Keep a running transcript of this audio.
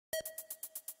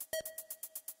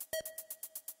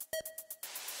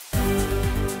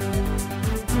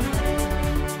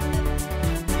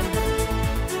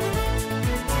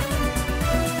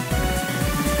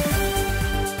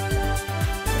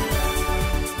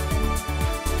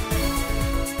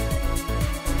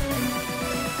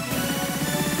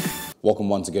Welcome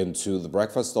once again to The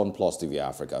Breakfast on Plus TV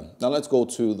Africa. Now let's go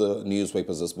to the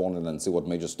newspapers this morning and see what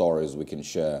major stories we can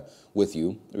share with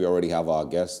you. We already have our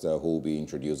guest who will be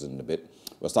introduced in a bit.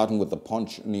 We're starting with the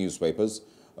Punch newspapers.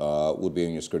 Will be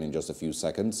on your screen in just a few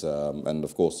seconds. And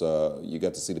of course, you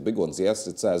get to see the big ones. Yes,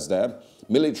 it says there,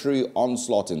 military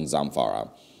onslaught in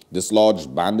Zamfara.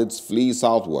 Dislodged bandits flee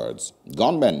southwards.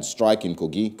 Gunmen strike in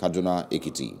Kogi, Kaduna,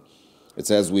 Ekiti. It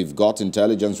says we've got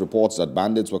intelligence reports that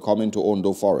bandits were coming to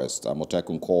Ondo Forest.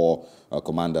 Motekun Corps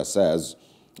commander says.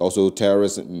 Also,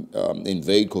 terrorists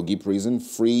invade Kogi prison,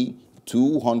 free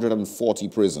 240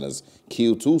 prisoners,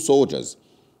 kill 2 soldiers,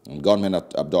 and gunmen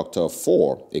abduct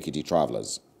 4 Ekiti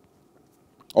travelers.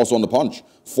 Also on the Punch,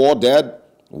 4 dead,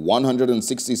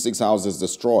 166 houses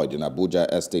destroyed in Abuja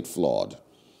estate flood.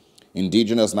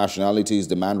 Indigenous nationalities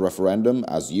demand referendum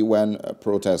as UN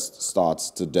protest starts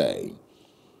today.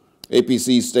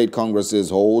 APC state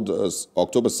congresses hold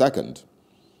October 2nd.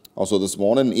 Also this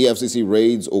morning, EFCC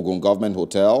raids Ogun Government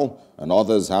Hotel and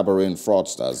others harboring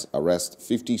fraudsters, arrest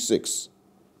 56.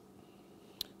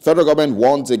 Federal government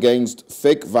warns against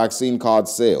fake vaccine card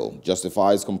sale,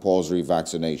 justifies compulsory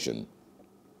vaccination.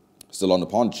 Still on the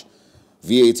Punch,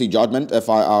 VAT judgment,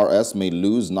 FIRS may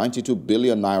lose 92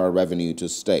 billion naira revenue to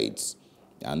states.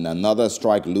 And another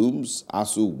strike looms,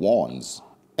 ASU warns.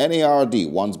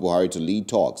 NARD wants Buhari to lead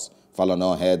talks.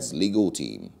 Falana heads legal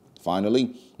team.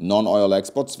 Finally, non-oil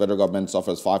exports, federal government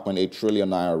suffers 5.8 trillion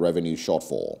naira revenue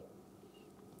shortfall.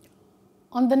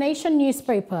 On the Nation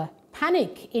newspaper,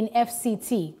 panic in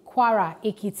FCT, Kwara,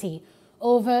 Ekiti,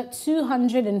 over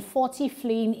 240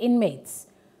 fleeing inmates.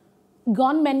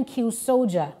 Gunmen kill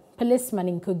soldier, policeman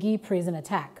in Kogi prison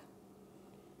attack.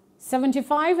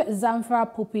 75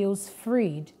 Zamfara pupils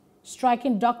freed,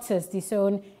 striking doctors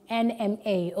disown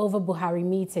NMA over Buhari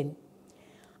meeting.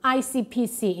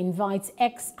 ICPC invites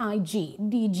XIG,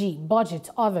 DG, budget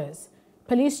others.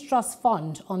 Police trust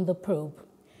fund on the probe.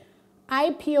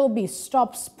 IPOB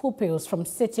stops pupils from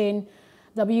sitting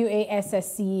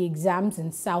WASSCE exams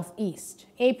in Southeast.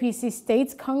 APC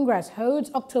State Congress holds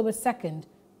October 2nd.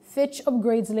 Fitch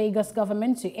upgrades Lagos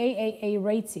government to AAA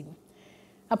rating.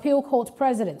 Appeal court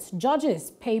presidents,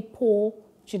 judges pay poor,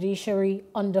 judiciary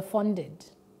underfunded.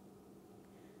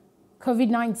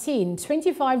 COVID-19,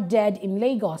 25 dead in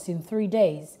Lagos in 3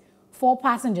 days, 4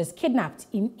 passengers kidnapped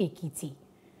in Ekiti.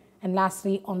 And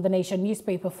lastly, on the Nation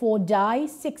newspaper, 4 die,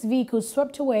 6 vehicles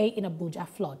swept away in Abuja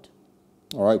flood.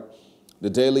 All right, the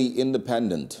Daily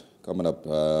Independent coming up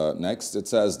next. It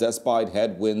says, despite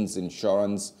headwinds,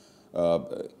 insurance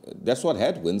premium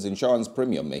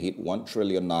may hit 1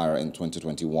 trillion naira in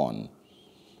 2021.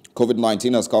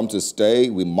 COVID-19 has come to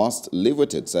stay. We must live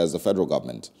with it, says the federal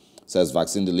government. Says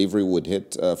vaccine delivery would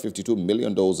hit 52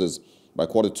 million doses by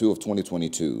Q2 of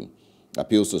 2022.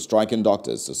 Appeals to striking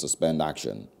doctors to suspend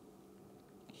action.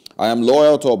 I am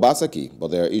loyal to Obaseki, but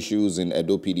there are issues in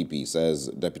Edo PDP, says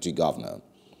Deputy Governor.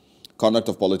 Conduct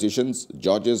of politicians,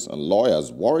 judges, and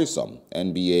lawyers worrisome,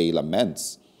 NBA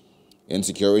laments.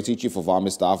 Insecurity, Chief of Army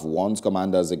Staff warns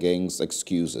commanders against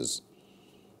excuses.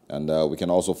 And we can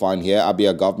also find here,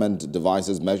 Abia government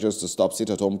devises measures to stop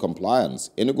sit-at-home compliance.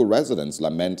 Enugu residents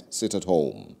lament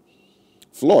sit-at-home.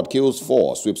 Flood kills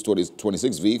 4, sweeps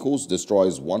 26 vehicles,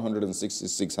 destroys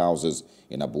 166 houses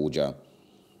in Abuja.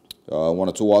 1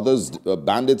 or 2 others,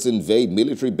 bandits invade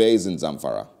military base in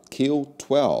Zamfara, kill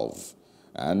 12.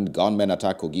 And gunmen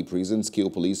attack Kogi prisons, kill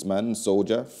policeman,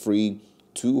 soldier, free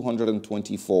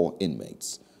 224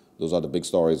 inmates. Those are the big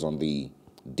stories on the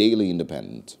Daily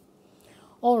Independent.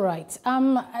 All right.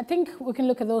 I think we can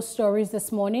look at those stories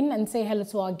this morning and say hello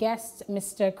to our guest,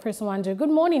 Mr. Chris Nwandu.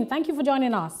 Good morning. Thank you for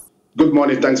joining us. Good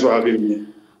morning. Thanks for having me.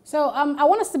 So I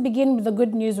want us to begin with the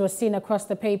good news we're seeing across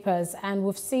the papers. And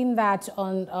we've seen that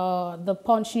on the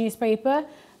Punch newspaper.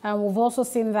 And we've also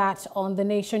seen that on the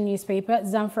Nation newspaper,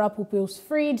 Zamfara pupils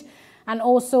freed, and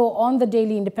also on the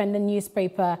Daily Independent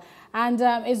newspaper. And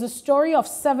it's a story of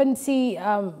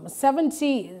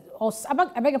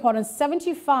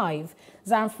 75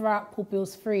 Zamfara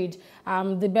pupils freed.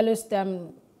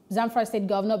 Zamfara State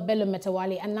Governor Bello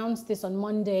Metawali announced this on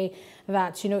Monday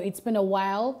that, it's been a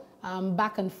while,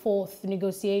 back and forth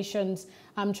negotiations,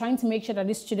 trying to make sure that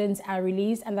these students are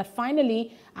released and that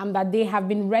finally that they have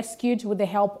been rescued with the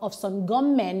help of some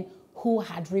gunmen who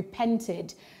had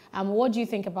repented. What do you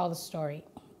think about the story?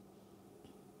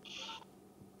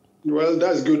 Well,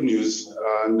 that's good news,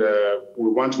 and we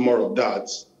want more of that.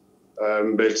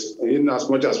 But in as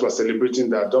much as we're celebrating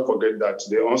that, don't forget that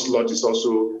the onslaught is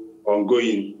also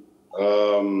ongoing.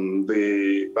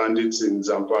 The bandits in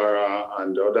Zamfara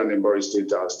and the other neighboring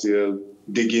states are still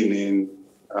digging in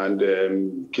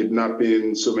and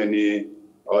kidnapping so many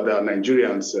other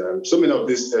Nigerians. So many of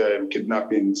these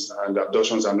kidnappings and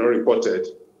abductions are not reported.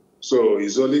 So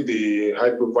it's only the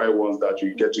high-profile ones that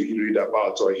you get to read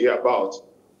about or hear about.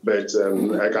 But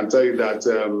I can tell you that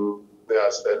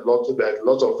there's a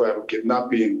lot of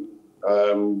kidnapping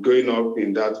going up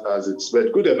in that as it's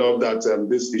but good enough that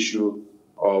this issue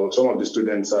of some of the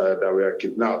students that were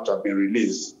kidnapped have been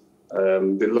released.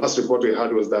 The last report we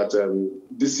had was that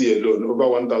this year alone, over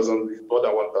 1,000, more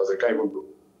than 1,000, can't even go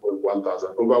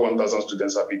 1,000, over 1,000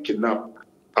 students have been kidnapped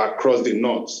across the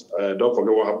north. Don't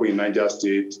forget what happened in Niger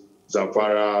State,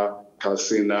 Zamfara,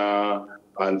 Katsina,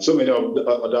 and so many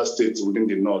other states within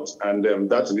the north. And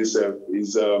that in itself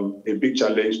is a big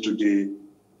challenge to the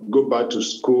go back to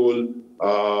school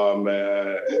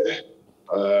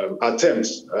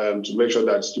attempts to make sure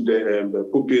that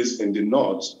pupils in the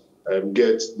north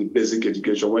get the basic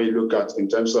education. When you look at in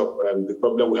terms of the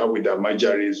problem we have with the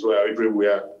Majaris, where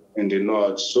everywhere in the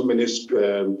north, so many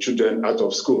children out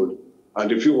of school. And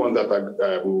the few ones that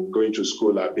are going to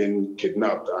school are being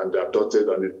kidnapped and abducted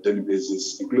on a daily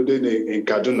basis, including in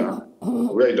Kaduna,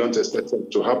 where you don't expect it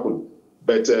to happen.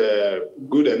 But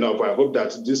good enough, I hope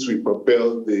that this will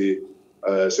propel the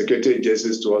security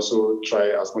agencies to also try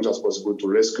as much as possible to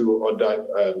rescue other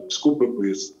school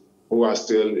pupils who are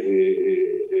still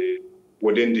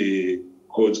within the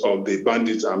codes of the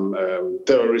bandits and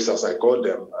terrorists, as I call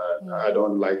them. I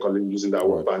don't like using that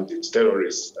word bandits,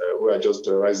 terrorists, who are just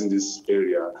terrorizing this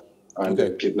area and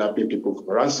kidnapping people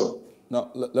for ransom.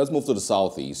 Now, let's move to the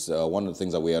southeast. One of the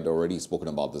things that we had already spoken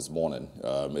about this morning,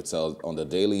 it's on the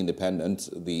Daily Independent,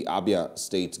 the Abia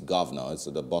State Governor, it's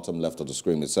at the bottom left of the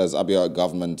screen, it says Abia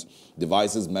government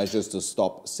devises measures to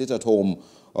stop sit-at-home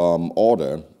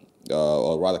order,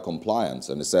 or rather compliance.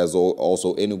 And it says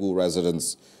also Enugu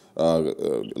residents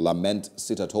lament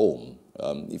sit-at-home.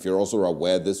 If you're also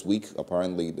aware, this week,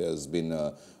 apparently there's been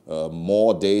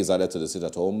more days added to the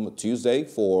sit-at-home. Tuesday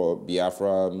for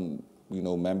Biafra,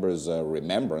 members'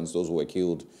 remembrance, those who were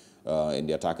killed in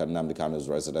the attack at Nnamdi Kanu's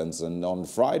residence. And on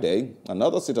Friday,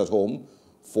 another sit-at-home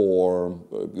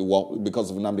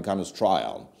because of Nnamdi Kanu's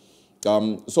trial.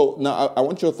 So now I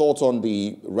want your thoughts on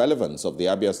the relevance of the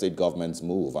Abia State government's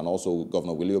move, and also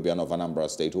Governor Willie Obiano of Anambra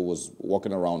State, who was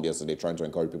walking around yesterday trying to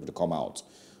encourage people to come out.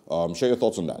 Share your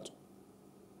thoughts on that.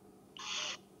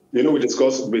 We've been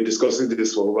discussing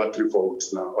this for over 3-4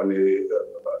 weeks now on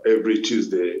every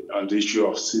Tuesday on the issue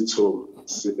of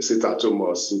sit-at-home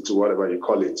or sit whatever you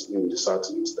call it in the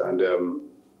Southeast. And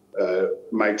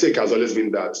my take has always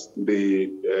been that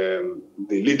the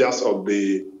leaders of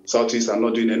the Southeast are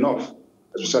not doing enough,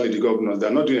 especially the governors. They're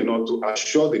not doing enough to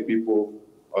assure the people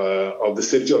of the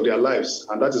safety of their lives.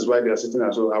 And that is why they are sitting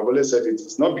at home. I've always said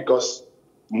it's not because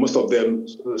most of them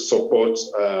support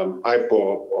IPOB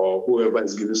or whoever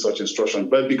is giving such instructions,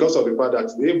 but because of the fact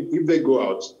that if they go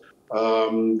out,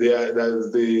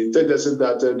 there's the tendency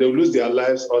that they'll lose their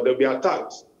lives or they'll be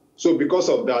attacked. So because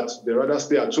of that, they rather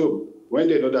stay at home when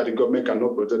they know that the government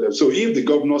cannot protect them. So if the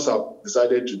governors have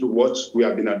decided to do what we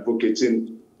have been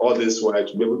advocating all this while,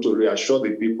 to be able to reassure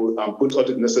the people and put all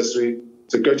the necessary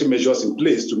security measures in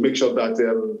place to make sure that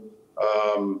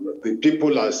the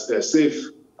people are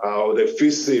safe, or they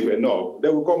feel safe enough, they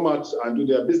will come out and do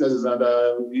their businesses. And,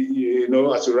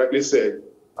 as you rightly said,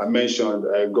 I mentioned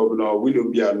Governor Willie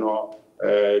Obiano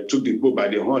took the bull by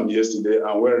the horn yesterday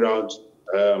and went around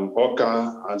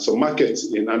Oka and some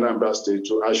markets in Anambra State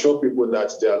to assure people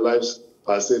that their lives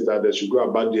are safe, that they should go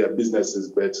about their businesses.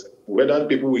 But whether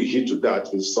people will heed to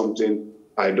that is something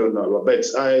I don't know. But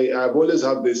I've always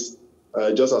had this,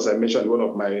 just as I mentioned in one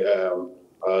of my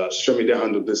social media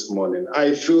handles this morning,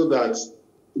 I feel that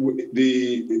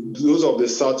those of the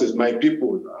South, my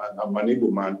people, and I'm an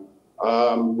Igbo man,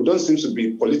 we don't seem to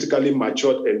be politically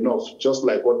matured enough, just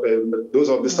like what those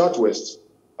of the Southwest.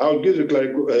 I'll give you a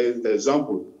clear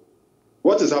example.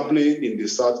 What is happening in the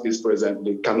Southeast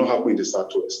presently cannot happen in the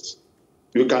Southwest.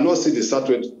 You cannot see the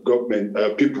Southwest government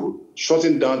people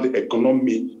shutting down the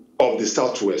economy of the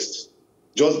Southwest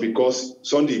just because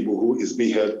Sunday Igboho is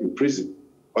being held in prison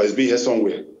or is being held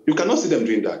somewhere. You cannot see them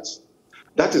doing that.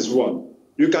 That is one.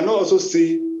 You cannot also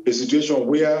see a situation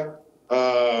where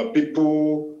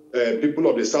people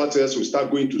of the Southwest will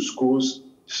start going to schools,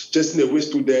 chasing away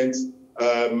students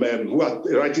who are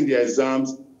writing their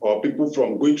exams, or people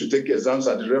from going to take exams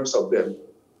at the rest of them.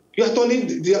 You are turning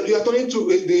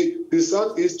the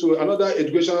Southeast to another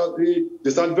educationally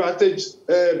disadvantaged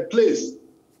place.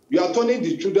 You are turning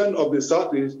the children of the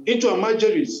Southeast into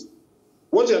marginaries.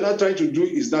 What you are now trying to do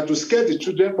is now to scare the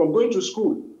children from going to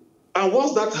school. And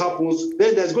once that happens,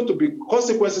 then there's going to be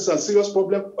consequences and serious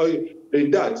problem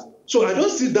in that. So I don't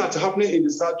see that happening in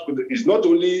the South. It's not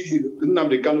only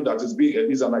Nnamdi Kanu that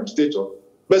is an agitator,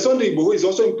 but Sunday Igboho is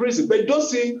also in prison. But you don't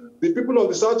see the people of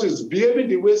the South is behaving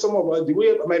the way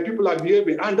my people are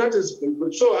behaving, and that is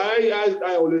so.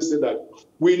 I always say that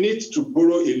we need to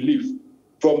borrow a leaf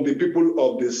from the people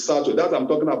of the South. That I'm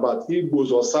talking about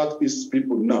Igbos or Southeast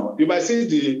people now. You might say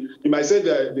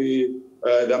that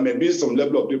there may be some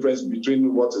level of difference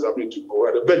between what is happening to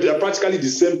Kwara, but they are practically the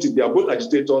same thing. They are both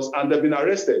agitators and they've been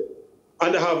arrested.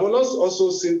 And I have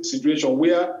also seen situations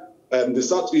where the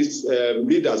Southeast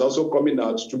leaders also coming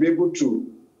out to be able to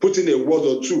put in a word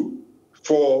or two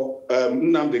for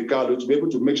Nnamdi Kanu to be able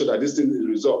to make sure that this thing is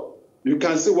resolved. You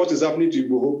can see what is happening to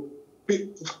Igboho.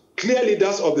 Clear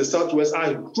leaders of the Southwest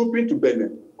are trooping to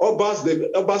Benin.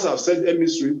 Obas have sent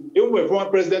emissary, even when former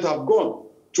president have gone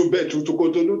to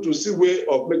continue to see way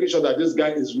of making sure that this guy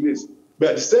is released.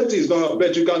 But the same thing is not.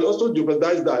 But you can also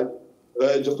jeopardize that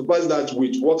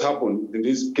with what happened in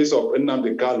this case of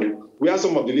Nnamdi Kanu, where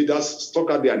some of the leaders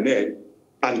stuck out their neck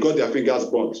and got their fingers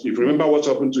burnt. If you remember what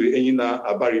happened to Enyina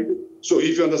Abaribe. So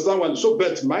if you understand what,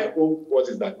 but my own what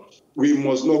is that we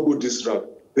must not go this route.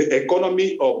 The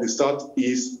economy of the South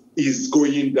is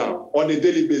going down on a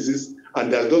daily basis,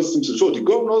 and there don't seem to. So the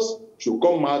governors should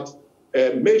come out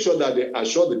and make sure that they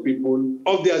assure the people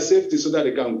of their safety so that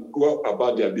they can go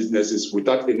about their businesses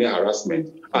without any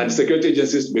harassment. And security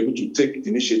agencies to be able to take the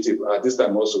initiative at this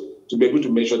time also to be able to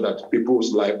make sure that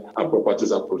people's life and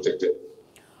properties are protected.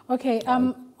 Okay,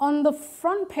 on the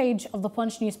front page of the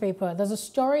Punch newspaper, there's a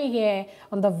story here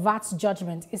on the VAT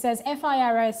judgment. It says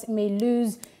FIRS may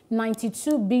lose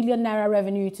 92 billion naira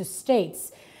revenue to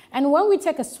states. And when we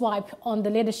take a swipe on the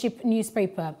Leadership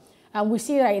newspaper, we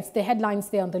see that it's the headlines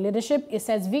there on the Leadership. It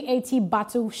says VAT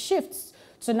battle shifts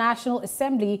to National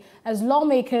Assembly as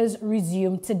lawmakers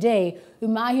resume today.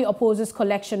 Umahi opposes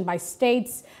collection by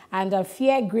states, and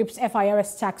fear grips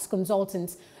FIRS tax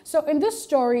consultants. So in this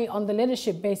story on the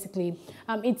Leadership, basically,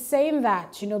 it's saying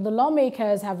that, the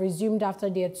lawmakers have resumed after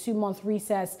their 2-month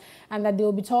recess, and that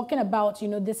they'll be talking about,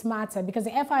 this matter, because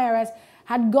the FIRS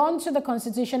had gone to the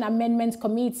Constitution Amendment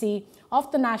Committee of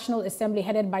the National Assembly,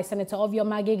 headed by Senator Ovio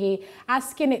Magege,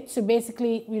 asking it to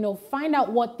basically, find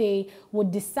out what they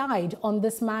would decide on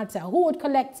this matter. Who would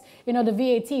collect, the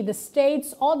VAT, the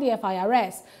states or the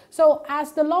FIRS? So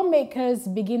as the lawmakers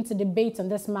begin to debate on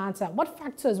this matter, what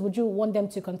factors would you want them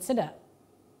to consider?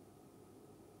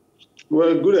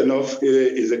 Well, good enough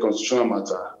is a constitutional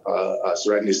matter, as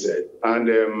rightly said. And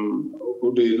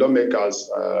the lawmakers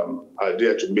are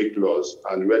there to make laws,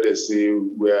 and where they see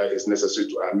where it's necessary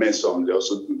to amend some, they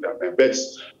also do that. But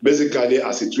basically,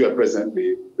 as it were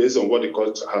presently, based on what the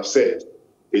courts have said,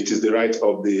 it is the right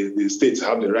of the states to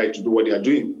have the right to do what they are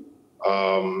doing.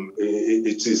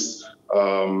 It is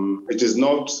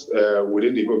not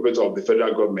within the purview of the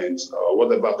federal government or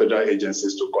whatever federal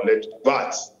agencies to collect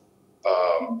VAT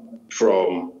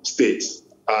from states.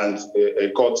 And a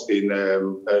court in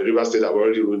Rivers State have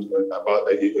already ruled about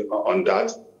on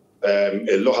that.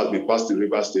 A law has been passed in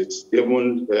Rivers State.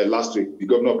 Even last week, the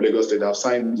governor of Lagos State have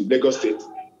signed the Lagos State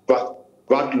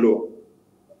VAT law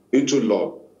into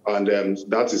law, and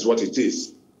that is what it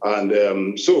is.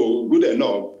 And so, good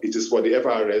enough, it is for the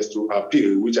FIRS to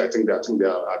appeal, which I think they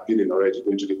are appealing already,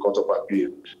 going to the Court of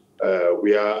Appeal,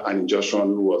 where an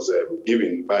injunction was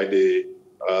given by the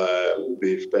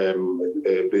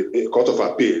Court of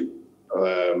Appeal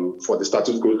for the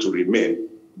status quo to remain.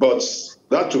 But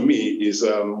that, to me, is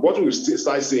what we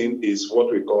start seeing is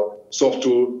what we call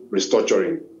subtle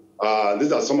restructuring.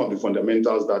 These are some of the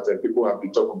fundamentals that people have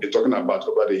been talking about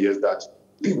over the years, that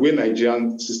the way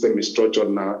Nigerian system is structured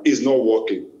now is not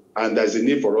working, and there's a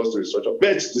need for us to restructure.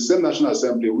 But the same National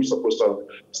Assembly, which is supposed to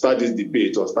start this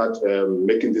debate or start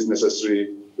making this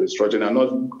necessary restructuring, are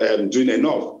not doing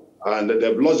enough. And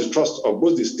they've lost the trust of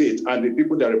both the state and the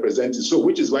people they are representing. So,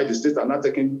 which is why the states are not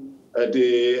taking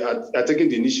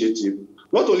the initiative.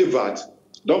 Not only that,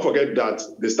 don't forget that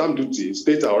the stamp duty,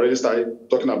 states are already started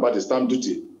talking about the stamp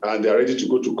duty, and they're ready to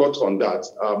go to court on that.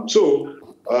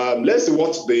 Let's see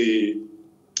what the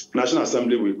National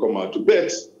Assembly will come out to.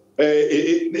 But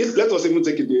let us even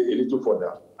take it a little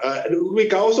further. We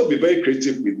can also be very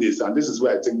creative with this, and this is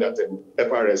where I think that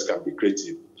FIRS can be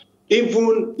creative.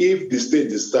 Even if the state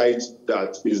decides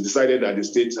that it's decided that the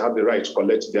states have the right to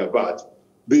collect their VAT,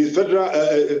 the federal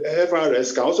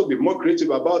FRS can also be more creative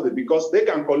about it, because they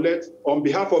can collect on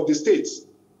behalf of the states.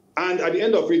 And at the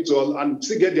end of it all, and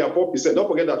still get their 4%. Don't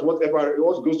forget that what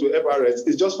goes to FRS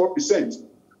is just 4%.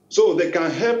 So they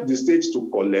can help the states to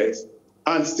collect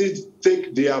and still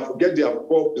get their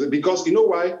 4%. Because you know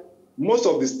why? Most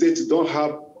of the states don't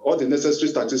have all the necessary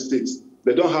statistics.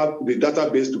 They don't have the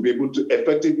database to be able to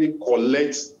effectively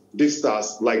collect these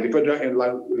stars like the Federal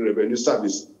Inland Revenue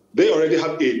Service. They already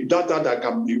have a data that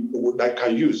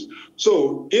can use.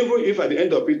 So even if at the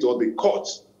end of it all, the court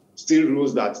still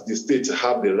rules that the states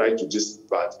have the right to this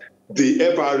part, the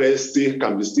FRS still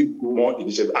can be still more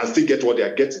initiative and still get what they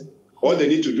are getting. All they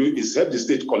need to do is help the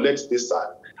state collect this side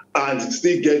and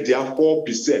still get their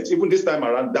 4%, even this time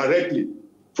around, directly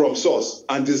from source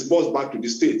and disburse back to the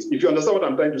state. If you understand what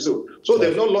I'm trying to say. So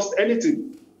they've not lost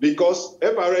anything, because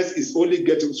FRS is only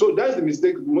getting, so that's the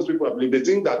mistake most people have believed. They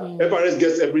think that FRS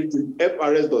gets everything.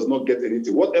 FRS does not get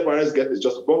anything. What FRS gets is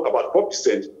just about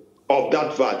 4% of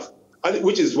that VAT, and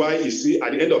which is why you see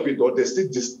at the end of it, they still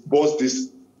disburse this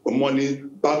money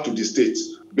back to the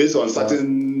states based on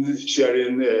certain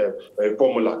sharing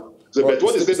formula. So, but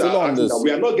what the states are asking that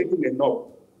we are not getting enough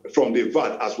from the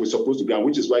VAT as we're supposed to be, and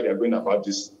which is why they're going about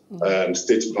this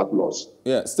state VAT laws.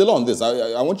 Yeah, still on this,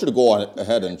 I want you to go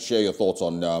ahead and share your thoughts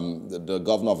on the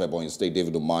governor of Ebonyi State,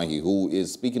 David Umahi, who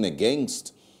is speaking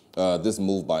against this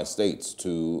move by states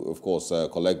to, of course,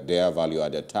 collect their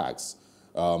value-added tax.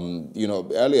 You know,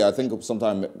 earlier, I think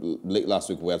sometime late last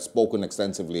week, we had spoken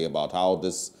extensively about how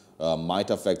this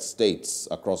might affect states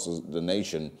across the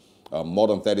nation, more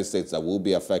than 30 states that will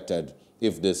be affected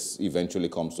if this eventually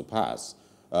comes to pass.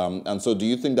 And so do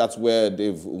you think that's where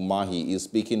Dave Umahi is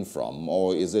speaking from,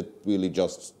 or is it really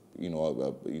just,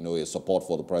 a support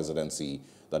for the presidency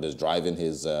that is driving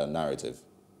his narrative?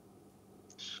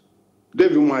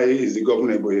 Dave Umahi is the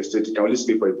governor of Ebonyi State. He can only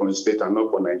speak for Ebonyi State and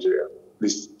not for Nigeria.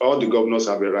 All the governors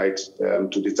have a right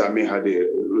to determine how they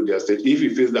rule their state. If he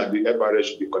feels that the FRS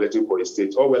should be collecting for his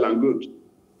state, well and good.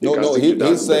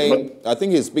 He's saying, I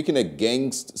think he's speaking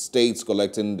against states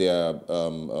collecting their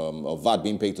VAT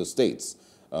being paid to states.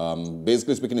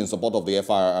 Basically speaking in support of the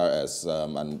FRS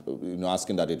and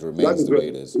asking that it remains the way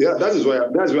it is. Yeah, that's where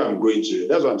I'm going to.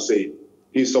 That's what I'm saying.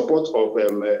 In support of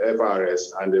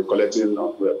FRS and the collecting.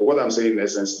 What I'm saying in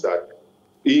essence is that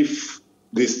if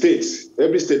the states,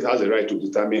 every state has a right to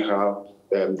determine how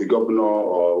the governor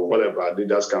or whatever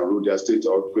leaders can rule their state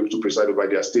or to preside over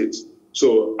their state.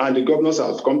 So, and the governors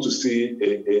have come to see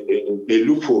a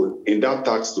loophole in that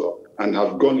tax law and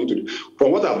have gone into it.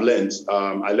 From what I've learned,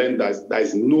 I learned that there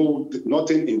is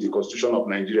nothing in the Constitution of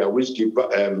Nigeria which gives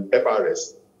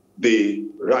FRS the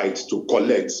right to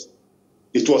collect.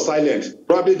 It was silent.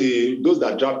 Probably those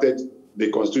that drafted the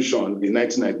Constitution in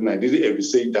 1999 didn't ever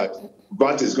say that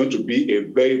VAT is going to be a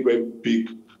very, very big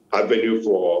avenue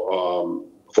for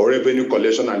revenue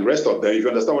collection and rest of them. If you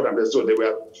understand what I'm saying, so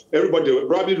everybody were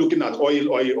probably looking at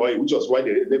oil, which was why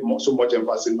they so much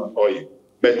emphasis on oil.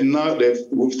 But now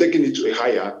we've taken it to a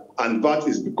higher, and VAT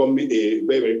is becoming a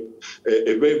very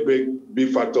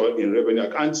big factor in revenue.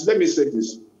 And let me say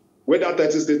this: whether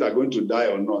 30 states are going to die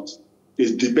or not,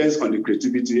 it depends on the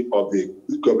creativity of the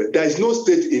government. There is no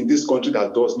state in this country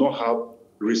that does not have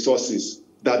resources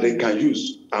that they can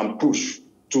use and push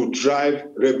to drive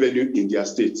revenue in their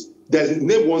states. There's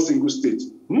name one single state.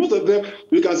 Most of them,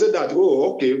 you can say that,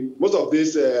 most of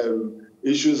these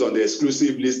issues on the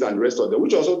exclusive list and rest of them,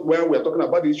 which also where we're talking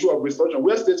about the issue of restoration,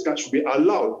 where states should be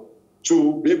allowed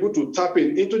to be able to tap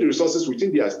into the resources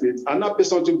within their states and not pay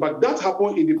something back. That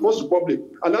happened in the Post-Republic,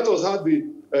 and that was how the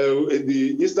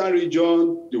Eastern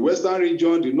region, the Western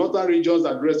region, the Northern regions,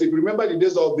 and the rest. If you remember the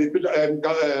days of the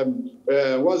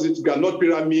Granite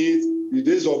Pyramid, the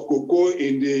days of cocoa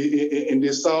in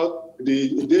the South,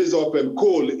 the days of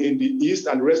coal in the East,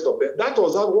 and the rest of them. That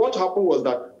was what happened was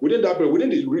that within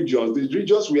the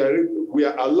regions we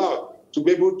are allowed to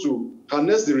be able to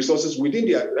harness the resources within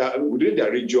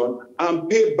their region and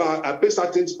pay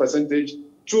certain percentage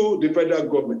to the federal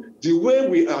government. The way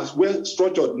we are well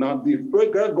structured now, the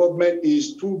federal government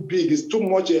is too big, it's too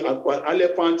much an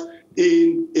elephant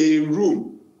in a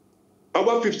room.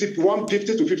 About 50 to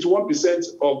 51%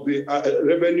 of the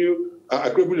revenue,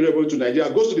 equivalent revenue to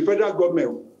Nigeria goes to the federal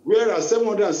government, whereas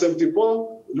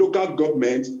 774 local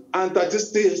governments and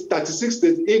 36 states,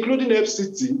 including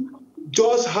FCT,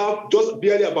 just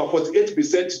barely about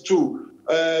 48%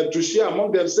 to share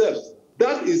among themselves.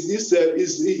 That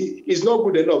is not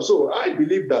good enough. So I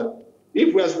believe that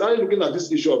if we are starting looking at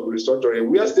this issue of restructuring,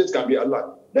 where states can be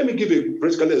allowed. Let me give a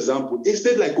practical example. A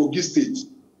state like Kogi State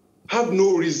have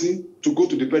no reason to go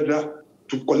to the federal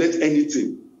to collect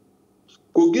anything.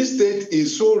 Kogi State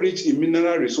is so rich in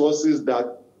mineral resources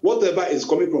that whatever is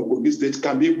coming from Kogi State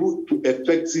can be able to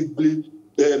effectively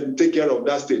take care of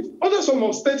that state. Other some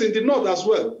of states in the north as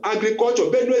well. Agriculture,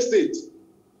 Benue State.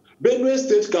 Benue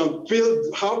State can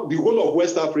fill the whole of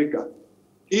West Africa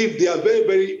if they are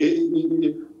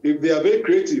if they are very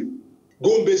creative.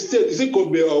 Gombe State, is it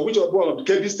Gombe or which one of the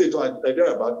Kebbi State or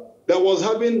thereabout, that was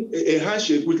having a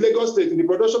handshake with Lagos State in the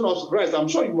production of rice. I'm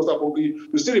sure you must have,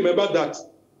 you still remember that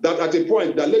at a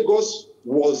point that Lagos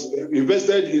was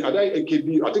invested in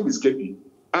Ekiti, I think it's Kebbi,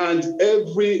 and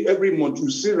every month you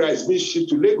see rice being shipped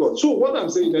to Lagos. So what I'm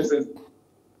saying in essence,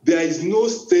 there is no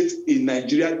state in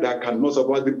Nigeria that cannot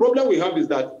support. The problem we have is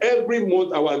that every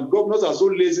month our governors are so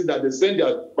lazy that they send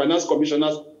their finance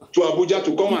commissioners to Abuja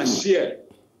to come and share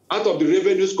out of the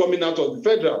revenues coming out of the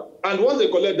federal. And once they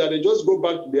collect that, they just go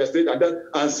back to their state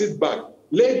and sit back.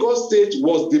 Lagos State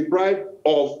was deprived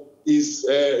of its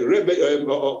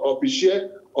of its share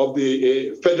of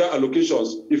the federal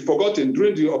allocations. If forgotten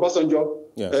during the Obasanjo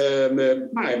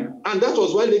time. And that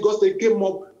was why Lagos State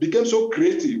became so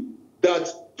creative that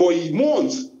for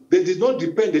months, they did not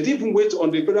depend. They didn't even wait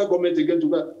on the federal government again to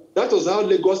go. That was how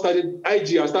Lagos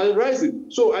IGR started rising.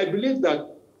 So I believe that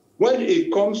when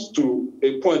it comes to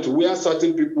a point where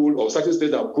certain people or certain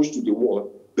states are pushed to the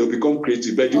wall, they'll become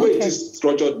creative. But the way it is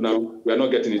structured now, we are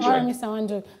not getting it right. All right, Mr.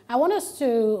 Nwandu. I want us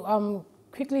to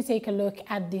quickly take a look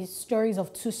at the stories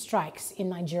of 2 strikes in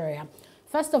Nigeria.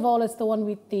 First of all, it's the one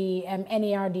with the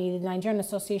NARD, the Nigerian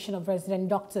Association of Resident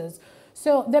Doctors.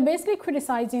 So they're basically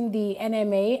criticizing the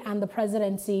NMA and the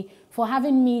presidency for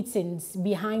having meetings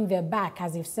behind their back,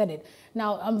 as you've said it.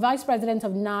 Now, Vice President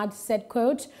of NARD said,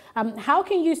 quote, how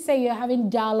can you say you're having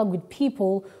dialogue with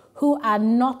people who are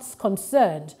not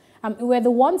concerned? We're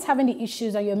the ones having the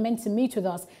issues and you're meant to meet with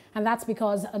us. And that's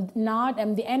because NARD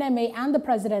and the NMA and the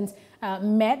president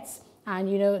met. And,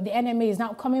 you know, the NMA is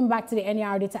now coming back to the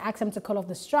NARD to ask them to call off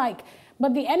the strike.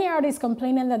 But the NARD is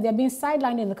complaining that they're being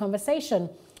sidelined in the conversation.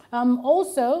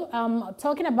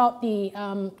 Talking about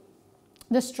the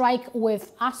strike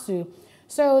with ASU.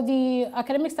 So the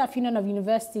Academic Staff Union of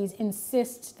Universities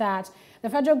insists that the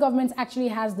federal government actually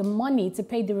has the money to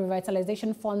pay the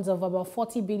revitalization funds of about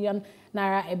 40 billion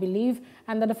naira, I believe,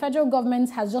 and that the federal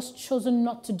government has just chosen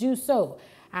not to do so.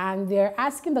 And they're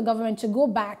asking the government to go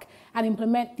back and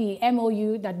implement the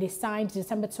MOU that they signed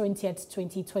December 20th,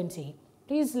 2020.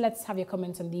 Please, let's have your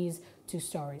comments on these 2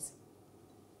 stories.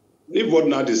 If what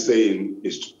NAD is saying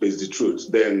is the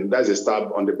truth, then that's a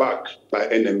stab on the back by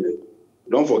NMA.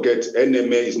 Don't forget,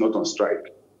 NMA is not on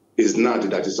strike. It's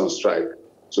NAD that is on strike.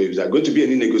 So if there's going to be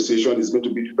any negotiation, it's going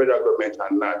to be the federal government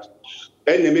and NAD.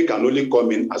 NMA can only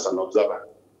come in as an observer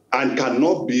and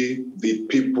cannot be the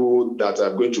people that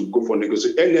are going to go for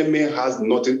negotiation. NMA has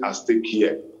nothing at stake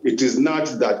here. It is NAD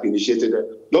that initiated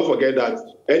it. Don't forget that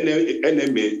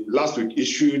NMA last week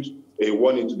issued a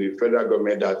warning to the federal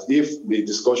government that if the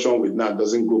discussion with NAD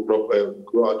doesn't go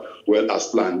out well as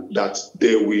planned, that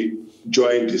they will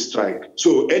join the strike.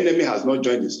 So NMA has not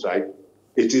joined the strike.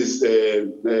 It is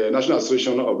National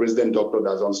Association of Resident Doctors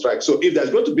that's on strike. So if there's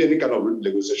going to be any kind of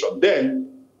negotiation,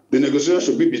 then the negotiation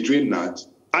should be between NAD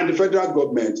and the federal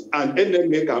government, and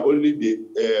NMA can only be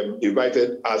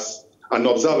invited as an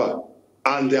observer,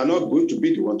 and they are not going to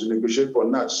be the one to negotiate for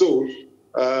NAD. So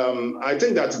I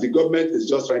think that the government is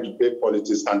just trying to play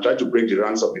politics and try to break the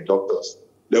ranks of the doctors.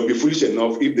 They'll be foolish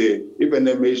enough if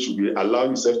NMA should be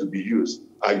allowing itself to be used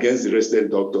against the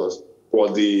resident doctors for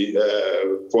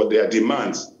their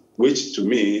demands, which to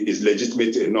me is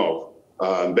legitimate enough.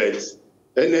 But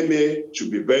NMA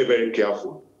should be very, very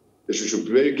careful. They should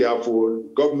be very careful.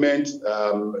 Government,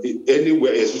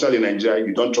 anywhere, especially in Nigeria,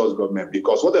 you don't trust government,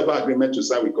 because whatever agreement you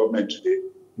sign with government today,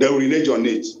 they will renege on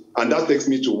it. And that takes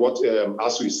me to what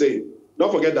ASU is saying.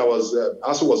 Don't forget that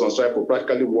ASU was on strike for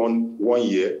practically one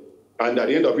year. And at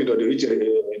the end of it, they reached an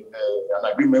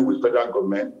agreement with federal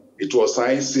government. It was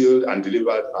signed, sealed, and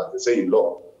delivered, as they say in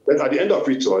law. But at the end of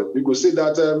it all, you could see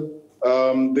that the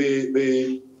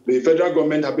federal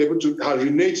government have been able to have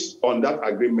reneged on that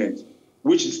agreement,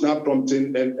 which is now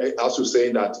prompting ASU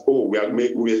saying that, oh, we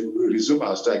resume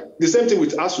our strike. The same thing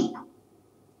with ASU.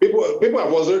 People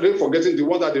have already forgetting the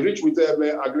one that they reached with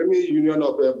the Agreement Union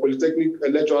of Polytechnic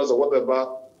Lecturers or whatever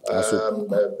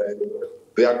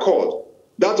they are called.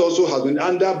 That also has been,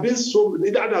 and there have been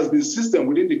that has been system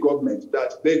within the government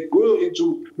that they go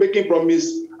into making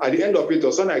promise at the end of it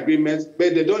or sign agreements,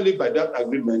 but they don't live by that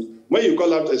agreement. When you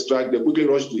call out a strike, they quickly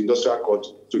rush to the industrial court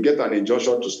to get an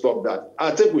injunction to stop that.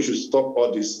 I think we should stop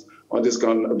all this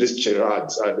kind of these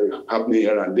charades happening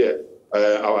here and there.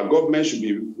 Our government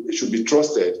should be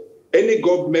trusted. Any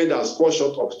government that's fall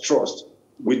short of trust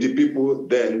with the people,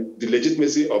 then the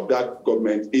legitimacy of that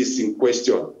government is in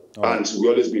question, and will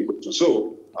always be in question.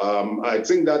 So I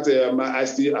think that I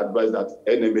still advise that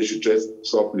NMA should tread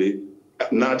softly.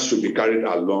 NAD should be carried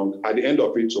along. At the end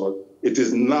of it all, it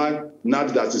is NAD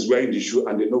that is wearing the shoe,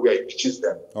 and they know where it pitches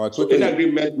them. So in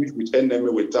agreement with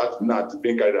NMA without NAD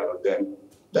being carried out, then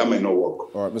that may not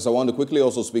work. All right, Mr. Nwandu, quickly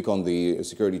also speak on the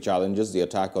security challenges, the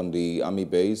attack on the army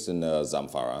base in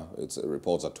Zamfara. It's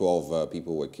reports that 12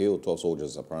 people were killed, 12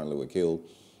 soldiers apparently were killed,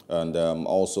 and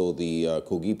also the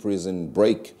Kogi prison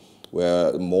break,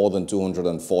 where more than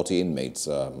 240 inmates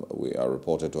we are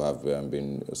reported to have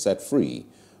been set free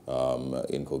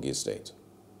in Kogi State.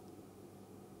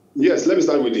 Yes, let me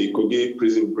start with the Kogi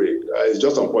prison break. It's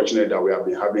just unfortunate that we have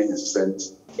been having incessant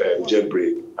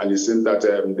jailbreak, and it seems that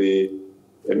the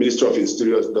Ministry of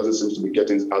Interior doesn't seem to be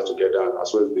getting its house together,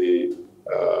 as well as the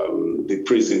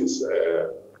prisons.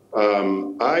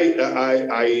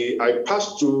 I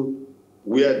passed through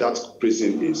where that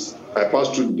prison is. I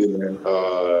passed through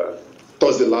the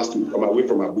Thursday last week on my way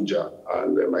from Abuja,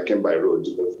 and I came by road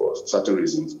for certain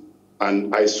reasons.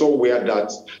 And I saw where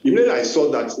that, immediately I saw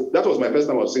that was my first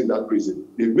time of seeing that prison.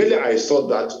 Immediately I saw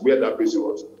that where that prison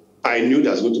was, I knew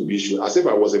there's going to be issue, as if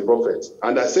I was a prophet.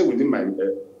 And I said within my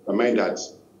mind that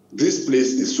this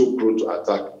place is so prone to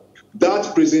attack.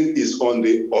 That prison is on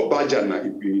the Obajana,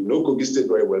 if you know Kogi State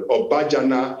very well,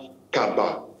 Obajana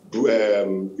Kaba,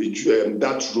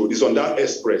 that road is on that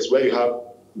express where you have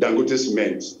Dangote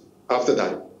Cement. After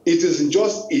that, it is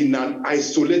just in an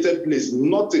isolated place,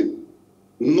 nothing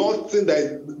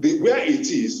that where it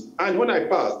is. And when I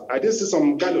passed, I did see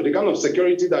some kind of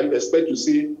security that you expect to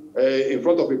see in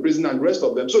front of a prison and the rest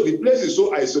of them. So the place is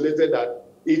so isolated that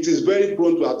it is very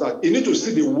prone to attack. You need to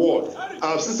see the wall.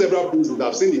 I've seen several prisons.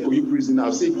 I've seen Ikoyi prison,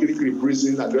 I've seen Kirikiri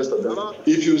prison and the rest of them.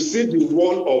 If you see the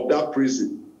wall of that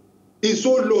prison, it's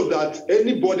so low that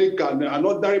anybody can, an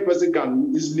ordinary person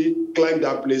can easily climb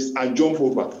that place and jump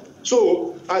over.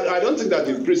 So I don't think that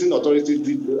the prison authorities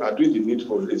are doing the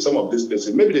needful in some of these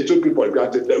places. Maybe they took people for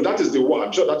granted. That is the wall.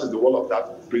 I'm sure that is the wall of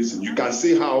that prison. You can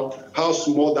see how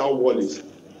small that wall is.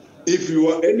 If you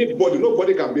are anybody,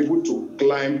 nobody can be able to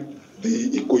climb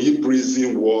the Ikoyi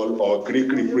prison wall or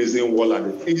Kirikiri prison wall,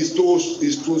 and it's too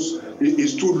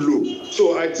low.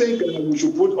 So I think we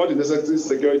should put all the necessary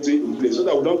security in place so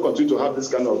that we don't continue to have this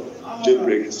kind of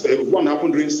jailbreaks. One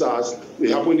happened during SARS. It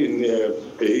happened in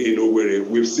Owerri.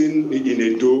 We've seen in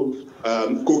Edo.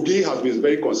 Kogi has been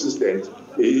very consistent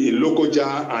in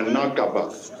Lokoja and now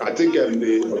Kaba. I think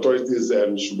the authorities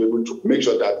should be able to make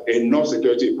sure that enough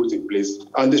security is put in place,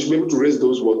 and they should be able to raise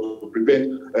those walls to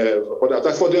prevent for the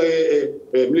attack, for the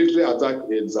military attack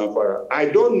in Zamfara. I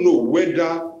don't know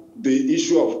whether the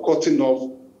issue of cutting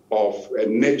off of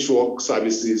network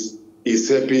services is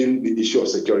helping the issue of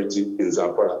security in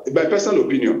Zamfara. In my personal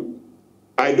opinion,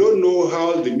 I don't know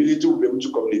how the military will be able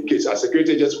to communicate, as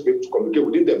security agents will be able to communicate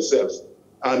within themselves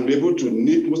and be able to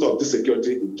need most of this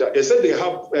security in charge. They said they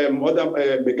have other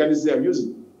mechanisms they are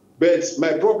using. But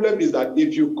my problem is that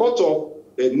if you cut off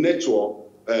a network,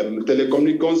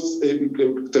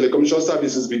 telecommunication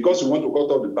services, because you want to cut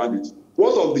off the bandits,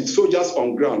 what of the soldiers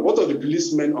on ground? What of the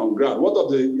policemen on ground? What of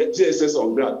the GSS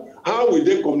on ground? How will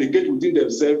they communicate within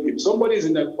themselves? If somebody is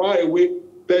in a far away,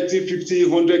 30, 50,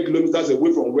 100 kilometers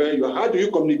away from where you are, how do you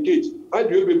communicate? How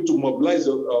do you be able to mobilize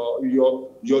your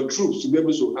troops to be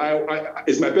able to?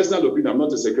 It's my personal opinion, I'm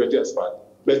not a security expert,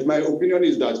 but my opinion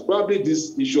is that probably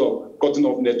this issue of cutting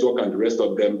off network and the rest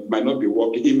of them might not be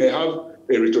working. It may have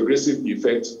a retrogressive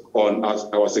effect on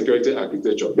our security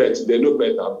architecture, but they know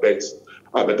better.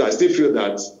 But I still feel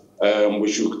that we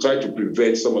should try to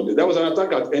prevent some of this. There was an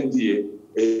attack at NDA.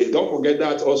 Don't forget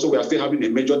that also we are still having a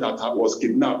major that was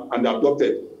kidnapped and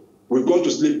abducted. We've gone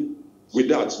to sleep with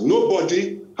that.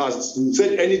 Nobody has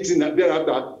said anything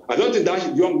thereafter. I don't think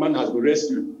that young man has been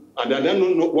rescued. And I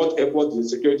don't know what effort the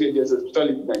security agency,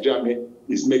 especially Nigeria,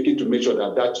 is making to make sure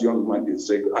that that young man is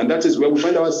safe. And that is where we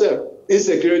find ourselves.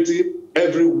 Insecurity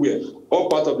everywhere, all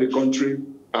parts of the country.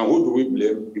 And who do we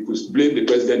blame? If we blame the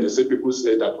president, they say people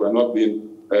say that we are not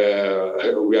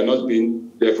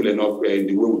being careful enough in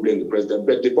the way we blame the president.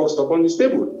 But the box stop on the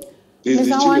table. Mr.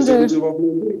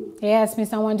 Nwandu. Yes,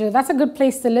 Mr. Nwandu, that's a good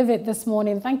place to leave it this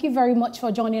morning. Thank you very much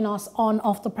for joining us on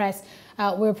Off the Press.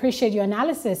 We appreciate your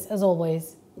analysis, as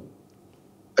always.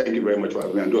 Thank you very much for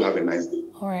having me, and do have a nice day.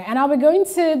 All right, and I'll be going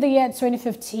to the year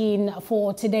 2015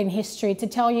 for Today in History to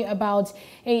tell you about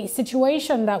a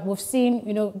situation that we've seen,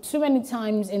 too many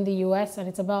times in the US, and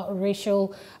it's about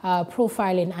racial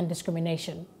profiling and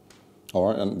discrimination. All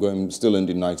right, and going still in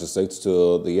the United States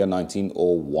to the year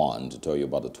 1901 to tell you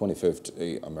about the 25th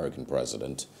American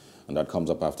president. And that comes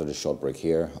up after the short break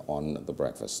here on The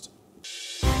Breakfast.